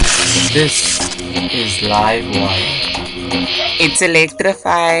This is live wire. It's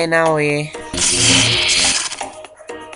electrifying now, eh?